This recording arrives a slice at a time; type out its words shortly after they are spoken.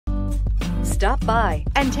Stop by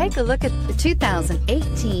and take a look at the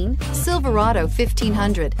 2018 Silverado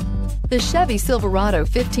 1500. The Chevy Silverado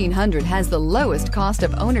 1500 has the lowest cost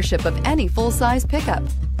of ownership of any full-size pickup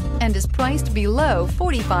and is priced below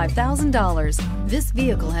 $45,000. This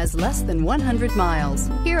vehicle has less than 100 miles.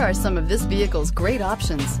 Here are some of this vehicle's great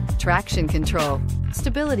options: traction control,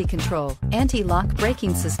 stability control, anti-lock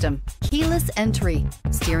braking system, keyless entry,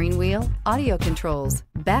 steering wheel audio controls,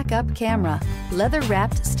 backup camera,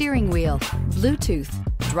 leather-wrapped steering wheel, Bluetooth,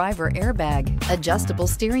 driver airbag, adjustable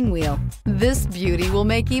steering wheel. This beauty will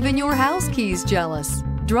make even your house keys jealous.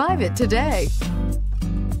 Drive it today.